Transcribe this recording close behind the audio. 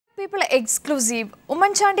People exclusive.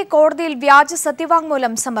 Oommen Chandy കോടതിയിൽ വ്യാജ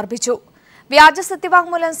സത്യവാങ്മൂലം സമർപ്പിച്ചു. വ്യാജ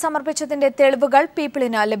സത്യവാങ്മൂലം സമർപ്പിച്ചതിന്റെ തെളിവുകൾ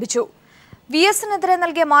പീപ്പിളിന് ലഭിച്ചു. വിഎസിനെതിരെ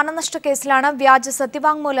നൽകിയ മാനനഷ്ട കേസിലാണ് വ്യാജ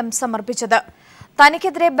സത്യവാങ്മൂലം സമർപ്പിച്ചത്.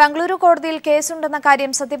 തനിക്കെതിരെ ബംഗളൂരു കോടതിയിൽ കേസുണ്ടെന്ന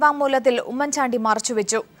കാര്യം സത്യവാങ്മൂലത്തിൽ ഉമ്മൻ ചാണ്ടി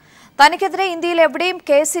മറച്ചുവെച്ചു. തനിക്കെതിരെ ഇന്ത്യയിൽ എവിടെയും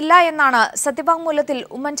കേസില്ല എന്നാണ് സത്യവാങ്മൂലത്തിൽ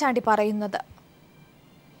ഉമ്മൻ ചാണ്ടി പറയുന്നത്.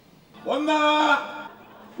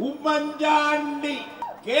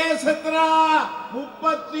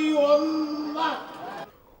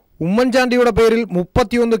 ഉമ്മൻ ചാണ്ടിയുടെ പേരിൽ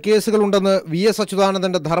 31 കേസുകളുണ്ടെന്ന് വി.എസ്.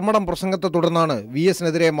 അച്യുതാനന്ദന്റെ ധർമ്മടം പ്രസംഗത്തെ തുടർന്നാണ്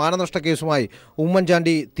വി.എസിനെതിരെ മാനനഷ്ട കേസുമായി ഉമ്മൻ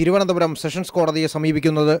ചാണ്ടി തിരുവനന്തപുരം സെഷൻസ് കോടതിയെ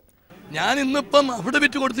സമീപിക്കുന്നത്. ഞാൻ ഇന്നിപ്പം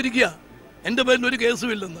അഫിഡവിറ്റ് കൊടുത്തിരിക്കുക, എന്റെ പേരിൽ ഒരു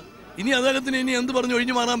കേസുമില്ലെന്ന്. ഇനി അദ്ദേഹത്തിന് ഇനി എന്ത് പറഞ്ഞു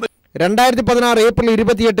ഒഴിഞ്ഞു മാറാൻ പറ്റും? 2016 ഏപ്രിൽ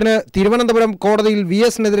 28-ന് തിരുവനന്തപുരം കോടതിയിൽ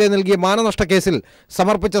വി.എസിനെതിരെ നൽകിയ മാനനഷ്ട കേസിൽ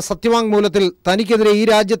സമർപ്പിച്ച സത്യവാങ്മൂലത്തിൽ തനിക്കെതിരെ ഈ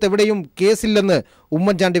രാജ്യത്ത് എവിടെയും കേസില്ലെന്ന്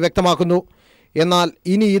ഉമ്മൻ ചാണ്ടി വ്യക്തമാക്കുന്നു. എന്നാൽ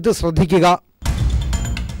ഇനി ഇത് ശ്രദ്ധിക്കുക.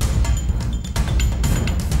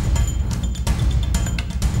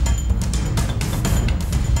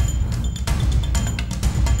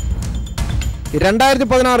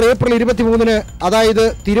 ഏപ്രിൽ 23-ന് അതായത്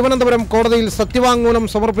തിരുവനന്തപുരം കോടതിയിൽ സത്യവാങ്മൂലം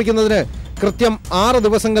സമർപ്പിക്കുന്നതിന് കൃത്യം 6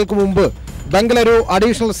 ദിവസങ്ങൾക്ക് മുമ്പ് ബംഗളൂരു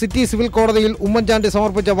അഡീഷണൽ സിറ്റി സിവിൽ കോടതിയിൽ ഉമ്മൻചാണ്ടി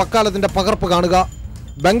സമർപ്പിച്ച വക്കാലത്തിന്റെ പകർപ്പ് കാണുക.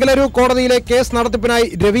 ബംഗളൂരു കോടതിയിലെ കേസ് നടത്തിപ്പിനായി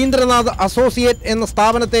രവീന്ദ്രനാഥ് അസോസിയേറ്റ് എന്ന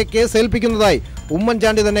സ്ഥാപനത്തെ കേസ് ഏൽപ്പിക്കുന്നതായി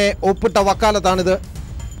ഉമ്മൻചാണ്ടി തന്നെ ഒപ്പിട്ട വക്കാലത്താണിത്.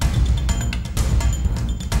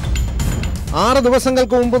 6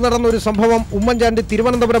 ദിവസങ്ങൾക്ക് മുമ്പ് നടന്ന ഒരു സംഭവം ഉമ്മൻചാണ്ടി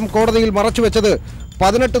തിരുവനന്തപുരം കോടതിയിൽ മറച്ചുവെച്ചത്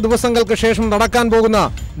 18 ദിവസങ്ങൾക്ക് ശേഷം നടക്കാൻ പോകുന്ന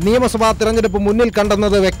നിയമസഭാ തിരഞ്ഞെടുപ്പ് മുന്നിൽ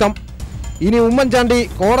കണ്ടെന്നത് വ്യക്തം. ഇനി ഉമ്മൻചാണ്ടി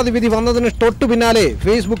കോടതി വിധി വന്നതിന് തൊട്ടു പിന്നാലെ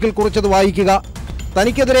ഫേസ്ബുക്കിൽ കുറിച്ചത് വായിക്കുക.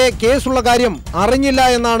 തനിക്കെതിരെ കേസുള്ള കാര്യം അറിഞ്ഞില്ല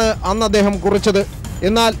എന്നാണ് അന്ന് അദ്ദേഹം കുറിച്ചത്.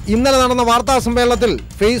 എന്നാൽ ഇന്നലെ നടന്ന വാർത്താ സമ്മേളനത്തിൽ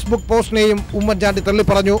ഫേസ്ബുക്ക് പോസ്റ്റിനെയും ഉമ്മൻചാണ്ടി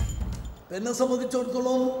തള്ളിപ്പറഞ്ഞു. എന്നെ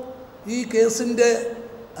സംബന്ധിച്ചിടത്തോളം ഈ കേസിൻ്റെ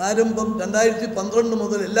ആരംഭം 2012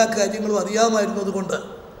 മുതൽ എല്ലാ കാര്യങ്ങളും അറിയാമായിരുന്നത് കൊണ്ട്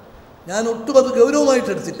ഞാൻ ഒട്ടും അത്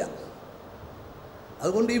ഗൗരവമായിട്ടെടുത്തില്ല.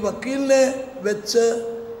 അതുകൊണ്ട് ഈ വക്കീലിനെ വെച്ച്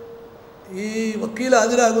ഈ വക്കീൽ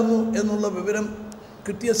ഹാജരാകുന്നു എന്നുള്ള വിവരം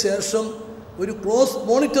കിട്ടിയ ശേഷം ഒരു ക്ലോസ്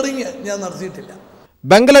മോണിറ്ററിങ് ഞാൻ നടത്തിയിട്ടില്ല.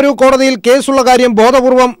 ബംഗളൂരു കോടതിയിൽ കേസുള്ള കാര്യം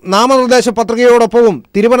ബോധപൂർവം നാമനിർദ്ദേശ പത്രികയോടൊപ്പവും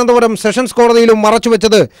തിരുവനന്തപുരം സെഷൻസ് കോടതിയിലും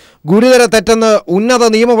മറച്ചുവെച്ചത് ഗുരുതര തെറ്റെന്ന് ഉന്നത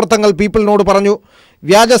നിയമവൃത്തങ്ങൾ പീപ്പിളിനോട് പറഞ്ഞു.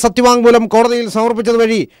 വ്യാജ സത്യവാങ്മൂലം കോടതിയിൽ സമർപ്പിച്ചത്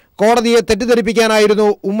വഴി കോടതിയെ തെറ്റിദ്ധരിപ്പിക്കാനായിരുന്നു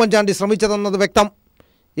ഉമ്മൻചാണ്ടി ശ്രമിച്ചതെന്നത് വ്യക്തം.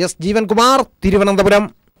 എസ് ജീവൻകുമാർ, തിരുവനന്തപുരം.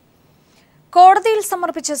 കോടതിയിൽ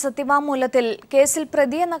സമർപ്പിച്ച സത്യവാങ്മൂലത്തിൽ കേസിൽ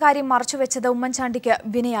പ്രതിയെന്ന കാര്യം മറച്ചുവെച്ചത് ഉമ്മൻചാണ്ടിക്ക്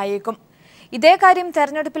വിനയായേക്കും. ഇതേ കാര്യം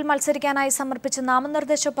തെരഞ്ഞെടുപ്പിൽ മത്സരിക്കാനായി സമർപ്പിച്ച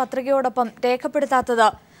നാമനിർദ്ദേശ പത്രികയോടൊപ്പം രേഖപ്പെടുത്താത്തത്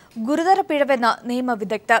ഗുരുതര പിഴവെന്ന്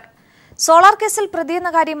നിയമവിദഗ്ധർ. സോളാർ കേസിൽ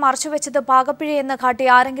പ്രതിയെന്ന കാര്യം മറച്ചുവെച്ചത് പാകപ്പിഴയെന്ന് കാട്ടി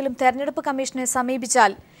ആരെങ്കിലും തെരഞ്ഞെടുപ്പ് കമ്മീഷനെ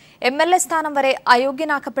സമീപിച്ചാൽ MLA സ്ഥാനം വരെ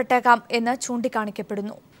അയോഗ്യനാക്കപ്പെട്ടേക്കാം എന്ന്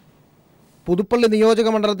ചൂണ്ടിക്കാണിക്കപ്പെടുന്നു. പുതുപ്പള്ളി നിയോജക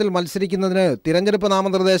മണ്ഡലത്തിൽ മത്സരിക്കുന്നതിന് തിരഞ്ഞെടുപ്പ്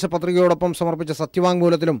നാമനിർദ്ദേശ പത്രികയോടൊപ്പം സമർപ്പിച്ച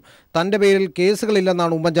സത്യവാങ്മൂലത്തിലും തന്റെ പേരിൽ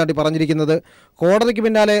കേസുകളില്ലെന്നാണ് ഉമ്മൻചാണ്ടി പറഞ്ഞിരിക്കുന്നത്. കോടതിക്ക്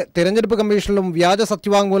പിന്നാലെ തിരഞ്ഞെടുപ്പ് കമ്മീഷനിലും വ്യാജ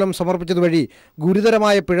സത്യവാങ്മൂലം സമർപ്പിച്ചതുവഴി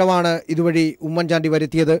ഗുരുതരമായ പിഴവാണ് ഇതുവഴി ഉമ്മൻചാണ്ടി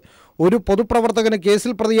വരുത്തിയത്. ഒരു പൊതുപ്രവർത്തകന്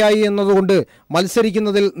കേസിൽ പ്രതിയായി എന്നതുകൊണ്ട്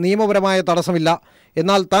മത്സരിക്കുന്നതിൽ നിയമപരമായ തടസ്സമില്ല.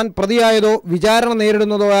 എന്നാൽ താൻ പ്രതിയായതോ വിചാരണ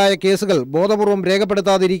നേരിടുന്നതോ ആയ കേസുകൾ ബോധപൂർവം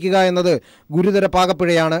രേഖപ്പെടുത്താതിരിക്കുക എന്നത് ഗുരുതര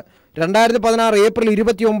പാകപ്പിഴയാണ്. 2016 ഏപ്രിൽ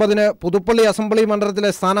 29-ന് പുതുപ്പള്ളി അസംബ്ലി മണ്ഡലത്തിലെ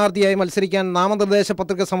സ്ഥാനാർത്ഥിയായി മത്സരിക്കാൻ നാമനിർദ്ദേശ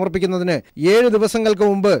പത്രിക സമർപ്പിക്കുന്നതിന് 7 ദിവസങ്ങൾക്ക്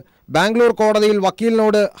മുമ്പ് ബാംഗ്ലൂർ കോടതിയിൽ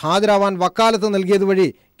വക്കീലിനോട് ഹാജരാവാൻ വക്കാലത്ത് നൽകിയതുവഴി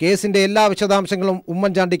കേസിന്റെ എല്ലാ വിശദാംശങ്ങളും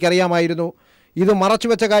ഉമ്മൻചാണ്ടിക്ക് അറിയാമായിരുന്നു. ഇത്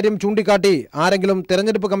മറച്ചുവെച്ച കാര്യം ചൂണ്ടിക്കാട്ടി ആരെങ്കിലും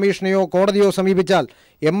തെരഞ്ഞെടുപ്പ് കമ്മീഷനെയോ കോടതിയോ സമീപിച്ചാൽ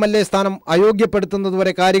MLA സ്ഥാനം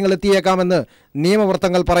അയോഗ്യപ്പെടുത്തുന്നതുവരെ കാര്യങ്ങൾ എത്തിയേക്കാമെന്ന്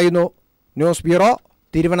നിയമവൃത്തങ്ങൾ പറയുന്നു. News bureau,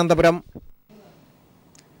 Thiruvananthapuram.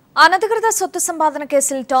 അനധികൃത സ്വത്ത് സമ്പാദന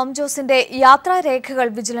കേസിൽ ടോം ജോസിന്റെ യാത്രാരേഖകൾ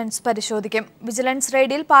വിജിലൻസ് പരിശോധിക്കും. വിജിലൻസ്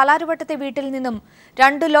റെയ്ഡിൽ പാലാരിവട്ടത്തെ വീട്ടിൽ നിന്നും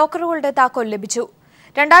 2 ലോക്കറുകളുടെ താക്കോൽ ലഭിച്ചു.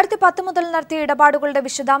 2010 മുതൽ നടത്തിയ ഇടപാടുകളുടെ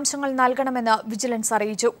വിശദാംശങ്ങൾ നൽകണമെന്ന് വിജിലൻസ്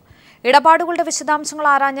അറിയിച്ചു. ഇടപാടുകളുടെ വിശദാംശങ്ങൾ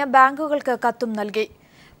ആരാഞ്ഞ് ബാങ്കുകൾക്ക് കത്തും നൽകി.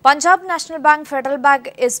 Punjab national bank, federal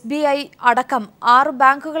bank, SBI അടക്കം 6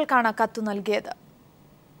 ബാങ്കുകൾക്കാണ് കത്തു നൽകിയത്.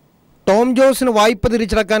 ടോം ജോസിന് വായ്പ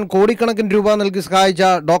തിരിച്ചടക്കാൻ കോടിക്കണക്കിന് രൂപ നൽകി സഹായിച്ച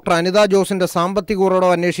ഡോക്ടർ അനിത ജോസിന്റെ സാമ്പത്തിക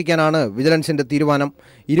ഉറവിടം അന്വേഷിക്കാനാണ് വിജിലൻസിന്റെ തീരുമാനം.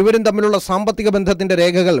 ഇരുവരും തമ്മിലുള്ള സാമ്പത്തിക ബന്ധത്തിന്റെ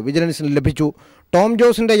രേഖകൾ വിജിലൻസിന് ലഭിച്ചു. ടോം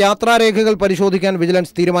ജോസിന്റെ യാത്രാരേഖകൾ പരിശോധിക്കാൻ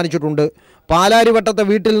വിജിലൻസ് തീരുമാനിച്ചിട്ടുണ്ട്. പാലാരിവട്ടത്തെ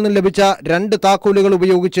വീട്ടിൽ നിന്ന് ലഭിച്ച 2 താക്കോലുകൾ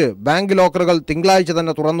ഉപയോഗിച്ച് ബാങ്ക് ലോക്കറുകൾ തിങ്കളാഴ്ച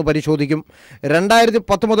തന്നെ തുറന്നു പരിശോധിക്കും.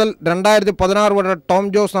 2010 മുതൽ 2016 വരെ ടോം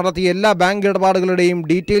ജോസ് നടത്തിയ എല്ലാ ബാങ്ക് ഇടപാടുകളുടെയും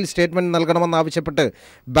ഡീറ്റെയിൽ സ്റ്റേറ്റ്മെന്റ് നൽകണമെന്നാവശ്യപ്പെട്ട്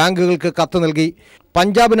ബാങ്കുകൾക്ക് കത്ത് നൽകി.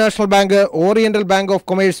 Punjab national bank, oriental bank of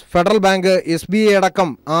commerce, federal bank, SBI അടക്കം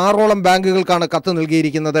 6ഓളം ബാങ്കുകൾക്കാണ് കത്ത്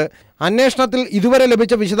നൽകിയിരിക്കുന്നത്. അന്വേഷണത്തിൽ ഇതുവരെ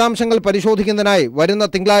ലഭിച്ച വിശദാംശങ്ങൾ പരിശോധിക്കുന്നതിനായി വരുന്ന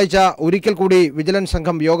തിങ്കളാഴ്ച ഒരിക്കൽ കൂടി വിജിലൻസ്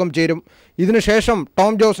സംഘം യോഗം ചേരും. ഇതിനുശേഷം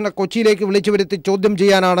ടോം ജോസിനെ കൊച്ചിയിലേക്ക് വിളിച്ചു വരുത്തി ചോദ്യം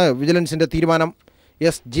ചെയ്യാനാണ് വിജിലൻസിന്റെ തീരുമാനം.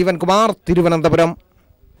 എസ് ജീവൻകുമാർ, തിരുവനന്തപുരം.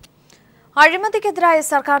 അഴിമതിക്കെതിരായ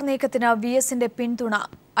സർക്കാർ നീക്കത്തിന് VSന്റെ പിന്തുണ.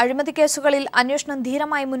 അഴിമതി കേസുകളിൽ അന്വേഷണം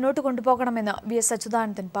ധീരമായി മുന്നോട്ട് കൊണ്ടുപോകണമെന്ന് VS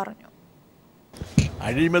അച്യുതാനന്ദൻ പറഞ്ഞു.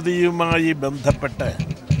 അഴിമതിയുമായി ബന്ധപ്പെട്ട്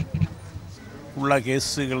ഉള്ള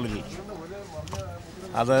കേസുകളിൽ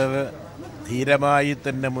അത് ധീരമായി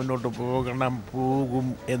തന്നെ മുന്നോട്ട് പോകും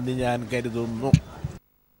എന്ന് ഞാൻ കരുതുന്നു.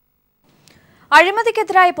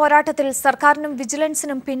 അഴിമതിക്കെതിരായ പോരാട്ടത്തിൽ സർക്കാരിനും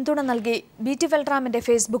വിജിലൻസിനും പിന്തുണ നൽകി BT വെൽറാമിന്റെ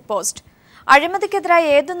ഫേസ്ബുക്ക് പോസ്റ്റ്. അഴിമതിക്കെതിരായ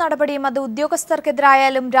ഏത് നടപടിയും അത്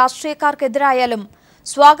ഉദ്യോഗസ്ഥർക്കെതിരായാലും രാഷ്ട്രീയക്കാർക്കെതിരായാലും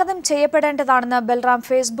സ്വാഗതം ചെയ്യപ്പെടേണ്ടതാണെന്ന് ബൽറാം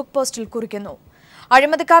ഫേസ്ബുക്ക് പോസ്റ്റിൽ കുറിക്കുന്നു.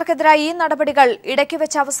 അഴിമതിക്കാർക്കെതിരായ ഈ നടപടികൾ ഇടയ്ക്ക്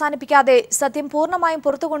വെച്ച് അവസാനിപ്പിക്കാതെ സത്യം പൂർണ്ണമായും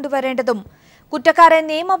പുറത്തു കൊണ്ടുവരേണ്ടതും കുറ്റക്കാരെ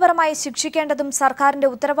നിയമപരമായി ശിക്ഷിക്കേണ്ടതും സർക്കാരിന്റെ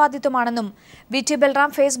ഉത്തരവാദിത്വമാണെന്നും BT ബൽറാം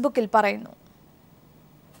ഫേസ്ബുക്കിൽ പറയുന്നു.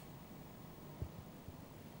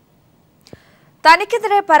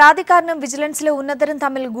 തനിക്കെതിരെ പരാതിക്കാരനും വിജിലൻസിലെ ഉന്നതരും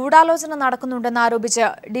തമ്മിൽ ഗൂഢാലോചന നടക്കുന്നുണ്ടെന്ന് ആരോപിച്ച്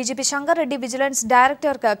DGP ശങ്കർ റെഡ്ഡി വിജിലൻസ്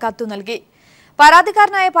ഡയറക്ടർക്ക് കത്തു നൽകി.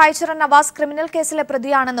 പരാതിക്കാരനായ പായ്ചുറ നവാസ് ക്രിമിനൽ കേസിലെ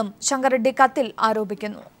പ്രതിയാണെന്നും ശങ്കർ റെഡ്ഡി കത്തിൽ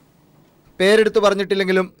ആരോപിക്കുന്നു. പേരെടുത്തു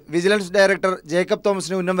പറഞ്ഞിട്ടില്ലെങ്കിലും വിജിലൻസ് ഡയറക്ടർ ജേക്കബ്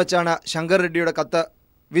തോമസിന് ഉന്നം വെച്ചാണ് ശങ്കർ റെഡ്ഡിയുടെ കത്ത്.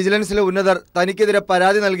 വിജിലൻസിലെ ഉന്നതർ തനിക്കെതിരെ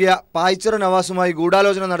പരാതി നൽകിയ പായ്ചുറ നവാസുമായി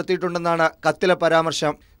ഗൂഢാലോചന നടത്തിയിട്ടുണ്ടെന്നാണ് കത്തിലെ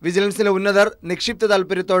പരാമർശം. വിജിലൻസിലെ ഉന്നതർ നിക്ഷിപ്ത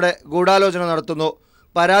താൽപര്യത്തോടെ ഗൂഢാലോചന നടത്തുന്നു.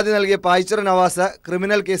 പരാതി നൽകിയ പായ്ചുറ നവാസ്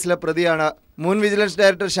ക്രിമിനൽ കേസിലെ പ്രതിയാണ്. മുൻ വിജിലൻസ്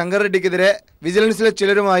ഡയറക്ടർ ശങ്കർ റെഡ്ഡിക്കെതിരെ വിജിലൻസിലെ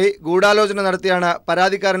ചിലരുമായി ഗൂഢാലോചന നടത്തിയാണ്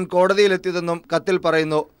പരാതിക്കാരൻ കോടതിയിലെത്തിയതെന്നും കത്തിൽ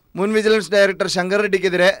പറയുന്നു. മുൻ വിജിലൻസ് ഡയറക്ടർ ശങ്കർ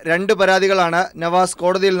റെഡ്ഡിക്കെതിരെ 2 പരാതികളാണ് നവാസ്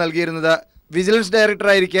കോടതിയിൽ നൽകിയിരുന്നത്. Vigilance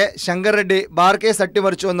ഡയറക്ടറായിരിക്കെ Shankar Reddy bar case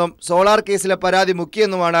അട്ടിമറിച്ചുവെന്നും solar കേസിലെ പരാതി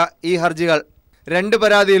മുക്കിയെന്നുമാണ് ഈ ഹർജികൾ. 2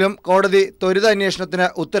 പരാതിയിലും കോടതി ത്വരിത അന്വേഷണത്തിന്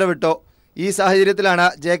ഉത്തരവിട്ടു. ഈ സാഹചര്യത്തിലാണ്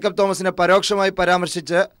ജേക്കബ് തോമസിനെ പരോക്ഷമായി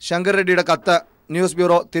പരാമർശിച്ച് ശങ്കർ റെഡ്ഡിയുടെ കത്ത്. News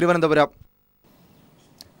bureau, Thiruvananthapuram.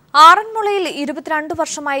 ആറന്മുളയിൽ 22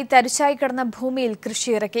 വർഷമായി തരിശായി കിടന്ന ഭൂമിയിൽ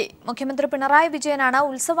കൃഷിയിറക്കി. മുഖ്യമന്ത്രി പിണറായി വിജയനാണ്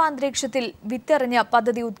ഉത്സവാന്തരീക്ഷത്തിൽ വിത്തെറിഞ്ഞ്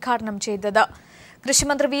പദ്ധതി ഉദ്ഘാടനം ചെയ്തത്.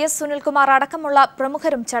 കൃഷിമന്ത്രി VS സുനിൽകുമാർ അടക്കമുള്ള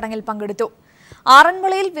പ്രമുഖരും ചടങ്ങിൽ പങ്കെടുത്തു.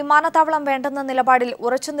 ആറന്മുളയിൽ വിമാനത്താവളം വേണ്ടെന്ന നിലപാടിൽ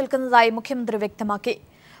ഉറച്ചു നിൽക്കുന്നതായി മുഖ്യമന്ത്രി വ്യക്തമാക്കി.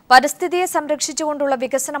 പരിസ്ഥിതിയെ സംരക്ഷിച്ചുകൊണ്ടുള്ള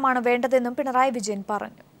വികസനമാണ് വേണ്ടതെന്നും പിണറായി വിജയൻ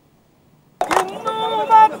പറഞ്ഞു.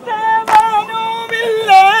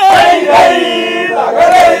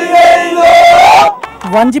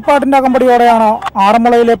 വഞ്ചിപ്പാട്ടിന്റെ അകമ്പടിയോടെയാണ്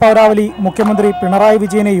ആറന്മുളയിലെ പൗരാവലി മുഖ്യമന്ത്രി പിണറായി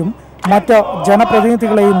വിജയനെയും മറ്റ്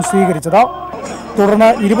ജനപ്രതിനിധികളെയും സ്വീകരിച്ചത്. തുടർന്ന്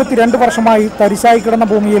 22 വർഷമായി തരിശായി കിടന്ന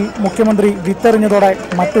ഭൂമിയിൽ മുഖ്യമന്ത്രി വിത്തെറിഞ്ഞതോടെ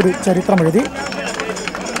മറ്റൊരു ചരിത്രമെഴുതി.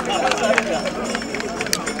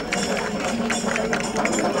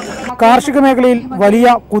 കാർഷിക മേഖലയിൽ വലിയ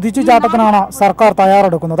കുതിച്ചുചാട്ടത്തിനാണ് സർക്കാർ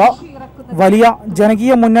തയ്യാറെടുക്കുന്നത്. വലിയ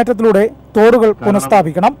ജനകീയ മുന്നേറ്റത്തിലൂടെ തോടുകൾ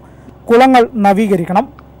പുനഃസ്ഥാപിക്കണം, കുളങ്ങൾ നവീകരിക്കണം.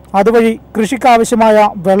 അതുവഴി കൃഷിക്കാവശ്യമായ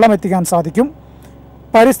വെള്ളം എത്തിക്കാൻ സാധിക്കും.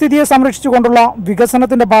 പരിസ്ഥിതിയെ സംരക്ഷിച്ചുകൊണ്ടുള്ള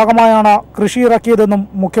വികസനത്തിന്റെ ഭാഗമായാണ് കൃഷി ഇറക്കിയതെന്നും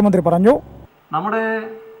മുഖ്യമന്ത്രി പറഞ്ഞു. നമ്മുടെ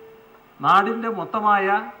നാടിൻ്റെ മൊത്തമായ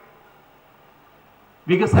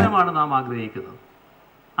വികസനമാണ് നാം ആഗ്രഹിക്കുന്നത്.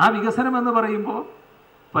 ആ വികസനം എന്ന് പറയുമ്പോൾ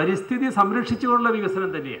പരിസ്ഥിതി സംരക്ഷിച്ചുകൊണ്ടുള്ള വികസനം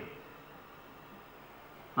തന്നെയാണ്.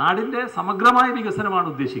 നാടിൻ്റെ സമഗ്രമായ വികസനമാണ്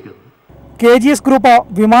ഉദ്ദേശിക്കുന്നത്. KGS ഗ്രൂപ്പ്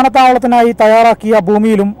വിമാനത്താവളത്തിനായി തയ്യാറാക്കിയ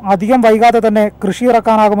ഭൂമിയിലും അധികം വൈകാതെ തന്നെ കൃഷി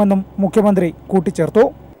ഇറക്കാനാകുമെന്നും മുഖ്യമന്ത്രി കൂട്ടിച്ചേർത്തു.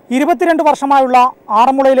 22 വർഷമായുള്ള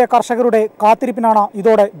ആറന്മുളയിലെ കർഷകരുടെ കാത്തിരിപ്പിനാണ്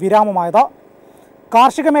ഇതോടെ വിരാമമായത്.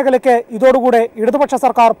 കാർഷിക മേഖലയ്ക്ക് ഇതോടുകൂടെ ഇടതുപക്ഷ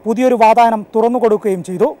സർക്കാർ പുതിയൊരു വാതായനം തുറന്നുകൊടുക്കുകയും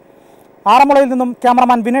ചെയ്തു. ആറന്മുളയിൽ നിന്നും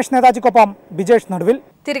ക്യാമറമാൻ വിനേഷ് നേതാജിക്കൊപ്പം ബിജേഷ് നടുവിൽ.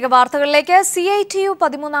 തിരികെ വാർത്തകളിലേക്ക്. CITU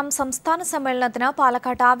 13ാം സംസ്ഥാന സമ്മേളനത്തിന്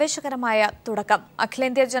പാലക്കാട്ട് ആവേശകരമായ തുടക്കം.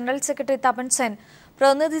 അഖിലേന്ത്യാ ജനറൽ സെക്രട്ടറി തപൻ സെൻ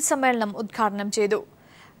പ്രതിനിധി സമ്മേളനം ഉദ്ഘാടനം ചെയ്തു.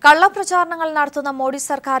 കള്ളപ്രചാരണങ്ങൾ നടത്തുന്ന മോഡി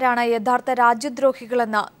സർക്കാരാണ് യഥാർത്ഥ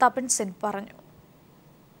രാജ്യദ്രോഹികളെന്ന് തപൻ സെൻ പറഞ്ഞു.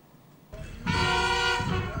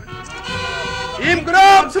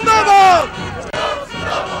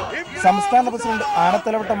 സംസ്ഥാന പ്രസിഡന്റ്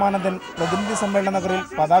ആനത്തലവട്ടം ആനന്ദൻ പ്രതിനിധി സമ്മേളന നഗറിൽ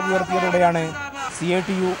പതാക ഉയർത്തിയതോടെയാണ്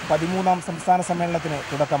CITU 13ാം സംസ്ഥാന സമ്മേളനത്തിന്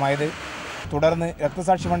തുടക്കമായത്. തുടർന്ന്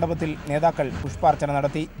രക്തസാക്ഷി മണ്ഡപത്തിൽ നേതാക്കൾ പുഷ്പാർച്ചന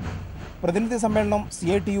നടത്തി. പ്രതിനിധി സമ്മേളനം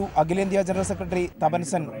CITU അഖിലേന്ത്യാ ജനറൽ സെക്രട്ടറി തപൻ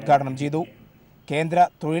സെൻ ഉദ്ഘാടനം ചെയ്തു. കേന്ദ്ര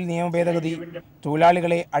തൊഴിൽ നിയമ ഭേദഗതി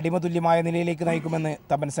തൊഴിലാളികളെ അടിമതുല്യമായ നിലയിലേക്ക് നയിക്കുമെന്ന്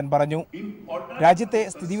തപൻ സെൻ പറഞ്ഞു. രാജ്യത്തെ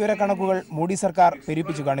സ്ഥിതിവിവര കണക്കുകൾ മോഡി സർക്കാർ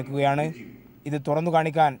പെരുപ്പിച്ചു കാണിക്കുകയാണ്. ഇത് തുറന്നു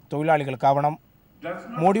കാണിക്കാൻ തൊഴിലാളികൾക്കാവണം.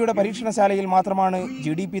 മോഡിയുടെ പരീക്ഷണശാലയിൽ മാത്രമാണ്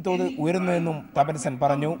GDP തോത് ഉയരുന്നതെന്നും തപൻ സെൻ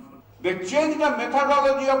പറഞ്ഞു.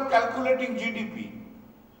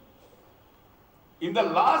 In the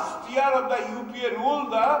last year of the UPA rule,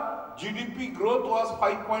 the GDP growth was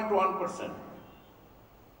 5.1%.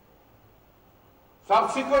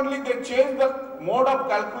 Subsequently, they changed the mode of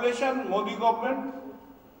calculation, Modi government,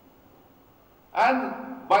 and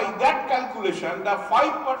by that calculation, the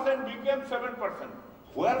 5% became 7%.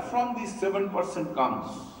 Where from this 7% comes?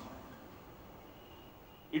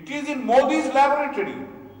 It is in Modi's laboratory.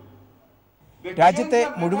 രാജ്യത്തെ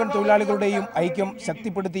മുഴുവൻ തൊഴിലാളികളുടെയും ഐക്യം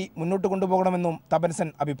ശക്തിപ്പെടുത്തി മുന്നോട്ട് കൊണ്ടുപോകണമെന്നും തപൻസൻ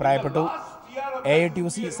അഭിപ്രായപ്പെട്ടു.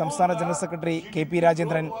 AITUC സംസ്ഥാന general secretary KP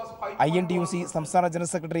Rajendran, INTUC സംസ്ഥാന general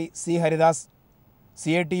secretary C Haridas,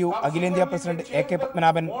 CITU അഖിലേന്ത്യാ president AK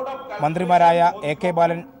Padmanabhan, മന്ത്രിമാരായ AK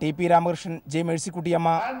ബാലൻ, TP Ramakrishnan, J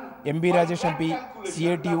Mercykuttyamma, MB Rajesh MP,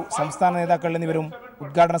 CITU സംസ്ഥാന നേതാക്കൾ എന്നിവരും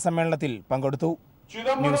ഉദ്ഘാടന സമ്മേളനത്തിൽ പങ്കെടുത്തു.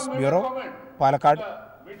 News bureau, Palakkad.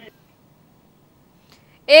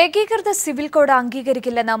 ഏകീകൃത സിവിൽ കോഡ്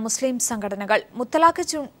അംഗീകരിക്കില്ലെന്ന് മുസ്ലിം സംഘടനകൾ. മുത്തലാഖ്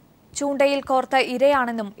ചൂണ്ടയിൽ കോർത്ത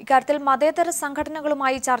ഇരയാണെന്നും ഇക്കാര്യത്തിൽ മതേതര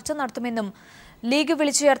സംഘടനകളുമായി ചർച്ച നടത്തുമെന്നും ലീഗ്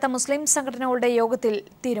വിളിച്ചുയർത്ത മുസ്ലിം സംഘടനകളുടെ യോഗത്തിൽ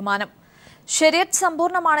തീരുമാനം. ശരീഅത്ത്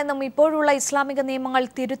സമ്പൂർണ്ണമാണെന്നും ഇപ്പോഴുള്ള ഇസ്ലാമിക നിയമങ്ങൾ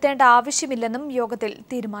തിരുത്തേണ്ട ആവശ്യമില്ലെന്നും യോഗത്തിൽ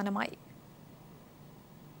തീരുമാനമായി.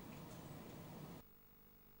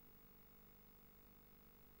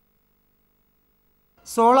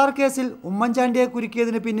 സോളാർ കേസിൽ ഉമ്മൻചാണ്ടിയെ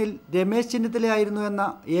കുരുക്കിയതിന് പിന്നിൽ രമേശ് ചെന്നിത്തലയായിരുന്നു എന്ന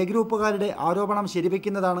എ ഗ്രൂപ്പുകാരുടെ ആരോപണം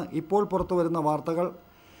ശരിവെക്കുന്നതാണ് ഇപ്പോൾ പുറത്തുവരുന്ന വാർത്തകൾ.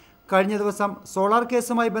 കഴിഞ്ഞ ദിവസം സോളാർ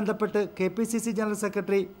കേസുമായി ബന്ധപ്പെട്ട് KPCC ജനറൽ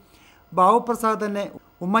സെക്രട്ടറി ബാബുപ്രസാദ് തന്നെ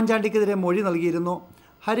ഉമ്മൻചാണ്ടിക്കെതിരെ മൊഴി നൽകിയിരുന്നു.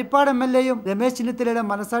 ഹരിപ്പാട് MLAയും രമേശ് ചെന്നിത്തലയുടെ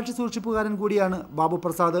മനസാക്ഷി സൂക്ഷിപ്പുകാരൻ കൂടിയാണ്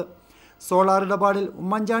ബാബുപ്രസാദ്. സോളാർ ഇടപാടിൽ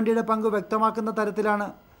ഉമ്മൻചാണ്ടിയുടെ പങ്ക് വ്യക്തമാക്കുന്ന തരത്തിലാണ്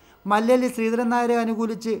മല്ലേലി ശ്രീധരൻ നായരെ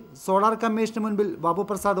അനുകൂലിച്ച് സോളാർ കമ്മീഷന് മുൻപിൽ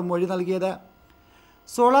ബാബുപ്രസാദ് മൊഴി നൽകിയത്.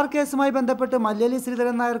 സോളാർ കേസുമായി ബന്ധപ്പെട്ട് മല്ലേലി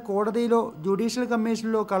ശ്രീധരൻ നായർ കോടതിയിലോ ജുഡീഷ്യൽ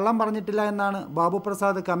കമ്മീഷനിലോ കള്ളം പറഞ്ഞിട്ടില്ല എന്നാണ്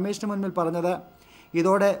ബാബുപ്രസാദ് കമ്മീഷന് മുൻപിൽ പറഞ്ഞത്.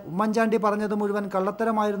 ഇതോടെ ഉമ്മൻചാണ്ടി പറഞ്ഞത് മുഴുവൻ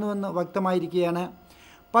കള്ളത്തരമായിരുന്നുവെന്ന് വ്യക്തമായിരിക്കുകയാണ്.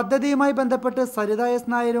 പദ്ധതിയുമായി ബന്ധപ്പെട്ട് സരിത S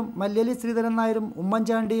നായരും മല്ലേലി ശ്രീധരൻ നായരും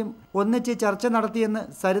ഉമ്മൻചാണ്ടിയും ഒന്നിച്ച് ചർച്ച നടത്തിയെന്ന്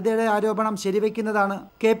സരിതയുടെ ആരോപണം ശരിവെക്കുന്നതാണ്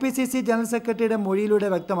KPCC ജനറൽ സെക്രട്ടറിയുടെ മൊഴിയിലൂടെ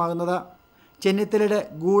വ്യക്തമാകുന്നത്. ചെന്നിത്തലയുടെ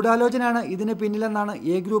ഗൂഢാലോചനയാണ് ഇതിന് പിന്നിലെന്നാണ്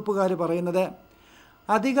എ ഗ്രൂപ്പുകാർ പറയുന്നത്.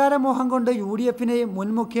 അധികാരമോഹം കൊണ്ട് UDFനെയും മുൻ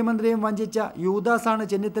മുഖ്യമന്ത്രിയും വഞ്ചിച്ച യൂദാസാണ്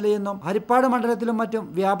ചെന്നിത്തലയെന്നും ഹരിപ്പാട് മണ്ഡലത്തിലും മറ്റും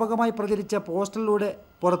വ്യാപകമായി പ്രചരിച്ച പോസ്റ്ററിലൂടെ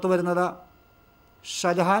പുറത്തുവരുന്നത്.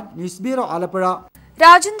 Shajahan, news bureau, Alappuzha.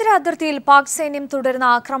 രാജ്യാന്തര അതിർത്തിയിൽ പാക് സൈന്യം തുടരുന്ന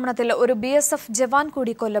ആക്രമണത്തിൽ ഒരു BSF ജവാൻ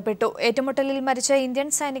കൂടി കൊല്ലപ്പെട്ടു. ഏറ്റുമുട്ടലിൽ മരിച്ച ഇന്ത്യൻ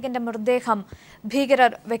സൈനികന്റെ മൃതദേഹം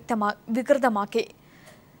ഭീകരർ വികൃതമാക്കി.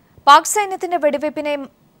 പാക് സൈന്യത്തിന്റെ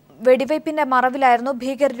വെടിവയ്പിന്റെ മറവിലായിരുന്നു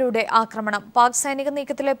ഭീകരരുടെ ആക്രമണം. പാക് സൈനിക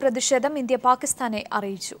നീക്കത്തിലെ പ്രതിഷേധം ഇന്ത്യ പാകിസ്ഥാനെ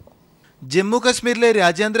അറിയിച്ചു. ജമ്മു കശ്മീരിലെ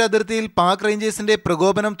രാജ്യാന്തര അതിർത്തിയിൽ പാക് റേഞ്ചേഴ്സിന്റെ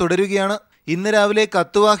പ്രകോപനം തുടരുകയാണ്. ഇന്ന് രാവിലെ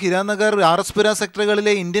കത്തുവ, ഹിരാനഗർ, ആർഎസ്പുര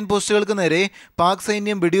സെക്ടറുകളിലെ ഇന്ത്യൻ പോസ്റ്റുകൾക്ക് നേരെ പാക്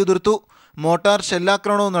സൈന്യം വെടിയുതിർത്തു. മോട്ടാർ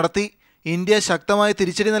ഷെല്ലാക്രമണവും നടത്തി. ഇന്ത്യ ശക്തമായ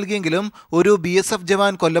തിരിച്ചടി നൽകിയെങ്കിലും ഒരു BSF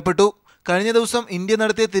ജവാൻ കൊല്ലപ്പെട്ടു. കഴിഞ്ഞ ദിവസം ഇന്ത്യ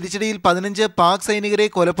നടത്തിയ തിരിച്ചടിയിൽ 15 പാക് സൈനികരെ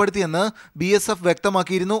കൊലപ്പെടുത്തിയെന്ന് BSF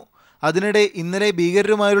വ്യക്തമാക്കിയിരുന്നു. അതിനിടെ ഇന്നലെ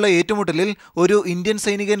ഭീകരരുമായുള്ള ഏറ്റുമുട്ടലിൽ ഒരു ഇന്ത്യൻ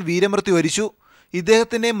സൈനികൻ വീരമൃത്യു വരിച്ചു.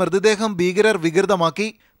 ഇദ്ദേഹത്തിന്റെ മൃതദേഹം ഭീകരർ വികൃതമാക്കി.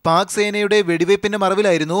 പാക് സേനയുടെ വെടിവയ്പിന്റെ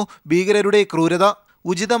മറവിലായിരുന്നു ഭീകരരുടെ ക്രൂരത.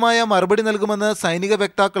 ഉചിതമായ മറുപടി നൽകുമെന്ന് സൈനിക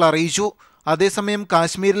വക്താക്കൾ അറിയിച്ചു. അതേസമയം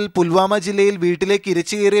കാശ്മീരിൽ പുൽവാമ ജില്ലയിൽ വീട്ടിലേക്ക്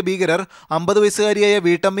ഇരച്ചുകയറിയ ഭീകരർ 50 വയസ്സുകാരിയായ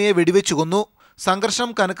വീട്ടമ്മയെ വെടിവെച്ചു കൊന്നു. സംഘർഷം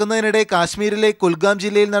കനക്കുന്നതിനിടെ കാശ്മീരിലെ കുൽഗാം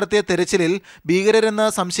ജില്ലയിൽ നടത്തിയ തെരച്ചിലിൽ ഭീകരരെന്ന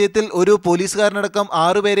സംശയത്തിൽ ഒരു പോലീസുകാരനടക്കം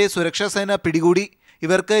 6 പേരെ സുരക്ഷാസേന പിടികൂടി.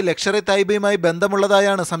 ഇവർക്ക് ലഷ്കർ എ തൈബയുമായി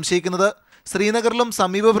ബന്ധമുള്ളതായാണ് സംശയിക്കുന്നത്. ശ്രീനഗറിലും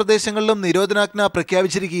സമീപ പ്രദേശങ്ങളിലും നിരോധനാജ്ഞ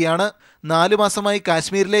പ്രഖ്യാപിച്ചിരിക്കുകയാണ്. 4 മാസമായി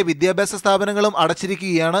കാശ്മീരിലെ വിദ്യാഭ്യാസ സ്ഥാപനങ്ങളും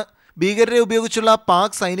അടച്ചിരിക്കുകയാണ്. ഭീകരരെ ഉപയോഗിച്ചുള്ള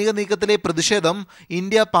പാക് സൈനിക നീക്കത്തിലെ പ്രതിഷേധം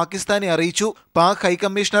ഇന്ത്യ പാകിസ്ഥാനെ അറിയിച്ചു. പാക്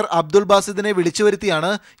ഹൈക്കമ്മീഷണർ അബ്ദുൾ ബാസിദിനെ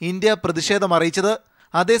വിളിച്ചുവരുത്തിയാണ് ഇന്ത്യ പ്രതിഷേധം അറിയിച്ചത്.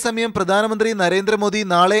 അതേസമയം പ്രധാനമന്ത്രി നരേന്ദ്രമോദി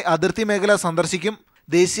നാളെ അതിർത്തി മേഖല സന്ദർശിക്കും.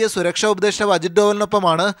 ദേശീയ സുരക്ഷാ ഉപദേഷ്ടാവ് അജിത്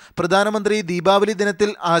ഡോവലിനൊപ്പമാണ് പ്രധാനമന്ത്രി ദീപാവലി ദിനത്തിൽ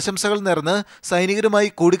ആശംസകൾ നേർന്ന് സൈനികരുമായി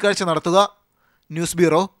കൂടിക്കാഴ്ച നടത്തുക. News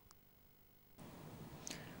bureau.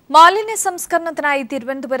 മാലിന്യ സംസ്കരണത്തിനായി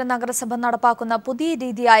തിരുവനന്തപുരം നഗരസഭ നടപ്പാക്കുന്ന പുതിയ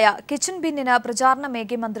രീതിയായ കിച്ചൺ ബിന്നിന്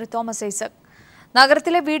പ്രചാരണമേകി മന്ത്രി തോമസ് ഐസക്.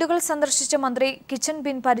 നഗരത്തിലെ വീടുകൾ സന്ദർശിച്ച മന്ത്രി കിച്ചൺ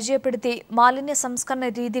ബിൻ പരിചയപ്പെടുത്തി മാലിന്യ സംസ്കരണ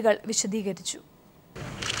രീതികൾ വിശദീകരിച്ചു.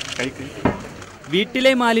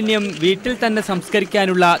 വീട്ടിലെ മാലിന്യം വീട്ടിൽ തന്നെ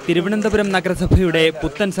സംസ്കരിക്കാനുള്ള തിരുവനന്തപുരം നഗരസഭയുടെ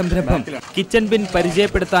പുത്തൻ സംരംഭം കിച്ചൺ ബിൻ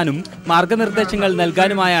പരിചയപ്പെടുത്താനും മാർഗനിർദ്ദേശങ്ങൾ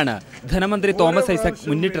നൽകാനുമായാണ് ധനമന്ത്രി തോമസ് ഐസക്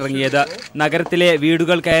മുന്നിട്ടിറങ്ങിയത്. നഗരത്തിലെ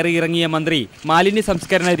വീടുകൾ കയറിയിറങ്ങിയ മന്ത്രി മാലിന്യ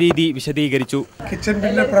സംസ്കരണ രീതി വിശദീകരിച്ചു. കിച്ചൺ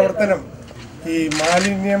ബിന്നിന്റെ പ്രവർത്തനം ഈ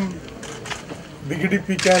മാലിന്യം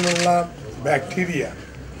വിഘടിപ്പിക്കാനുള്ള ബാക്ടീരിയ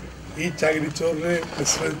ഈ ചകിരിച്ചോറിലെ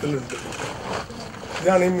മിശ്രിതത്തിലുണ്ട്.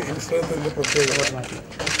 ഇതാണ് ഈ മിശ്രിതത്തിന്റെ പ്രത്യേകത.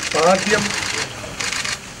 ആദ്യം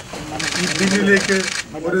ഈ ബില്ലിലേക്ക്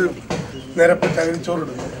ഒരു നിരപ്പ്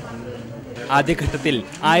ചകിരിച്ചോറിടുന്നു. ആദ്യഘട്ടത്തിൽ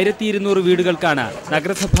 1200 വീടുകൾക്കാണ്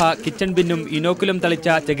നഗരസഭ കിച്ചൺ ബിന്നും ഇനോക്കുലം തളിച്ച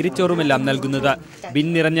ചകിരിച്ചോറുമെല്ലാം നൽകുന്നത്. ബിൻ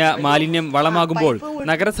നിറഞ്ഞ മാലിന്യം വളമാകുമ്പോൾ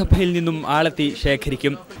നഗരസഭയിൽ നിന്നും ആളെത്തി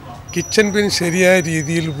ശേഖരിക്കും. കിച്ചൺ ബിൻ ശരിയായ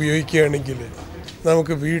രീതിയിൽ ഉപയോഗിക്കുകയാണെങ്കിൽ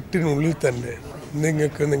നമുക്ക് വീട്ടിനുള്ളിൽ തന്നെ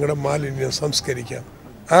നിങ്ങൾക്ക് നിങ്ങളുടെ മാലിന്യം സംസ്കരിക്കാം.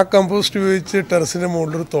 ആ കമ്പോസ്റ്റ് ഉപയോഗിച്ച് ടെറസിന്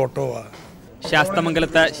മുകളിലൊരു തോട്ടമാണ്.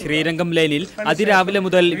 ശാസ്തമംഗലത്ത് ശ്രീരംഗം ലേനിൽ അതിരാവിലെ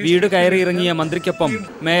മുതൽ വീട് കയറിയിറങ്ങിയ മന്ത്രിക്കൊപ്പം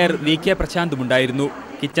മേയർ VK പ്രശാന്തുമുണ്ടായിരുന്നു.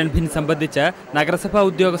 കിച്ചൺ ബിൻ സംബന്ധിച്ച് നഗരസഭാ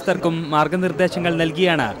ഉദ്യോഗസ്ഥർക്കും മാർഗനിർദ്ദേശങ്ങൾ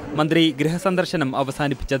നൽകിയാണ് മന്ത്രി ഗൃഹസന്ദർശനം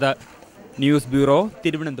അവസാനിപ്പിച്ചത്. News bureau,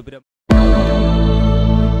 Thiruvananthapuram.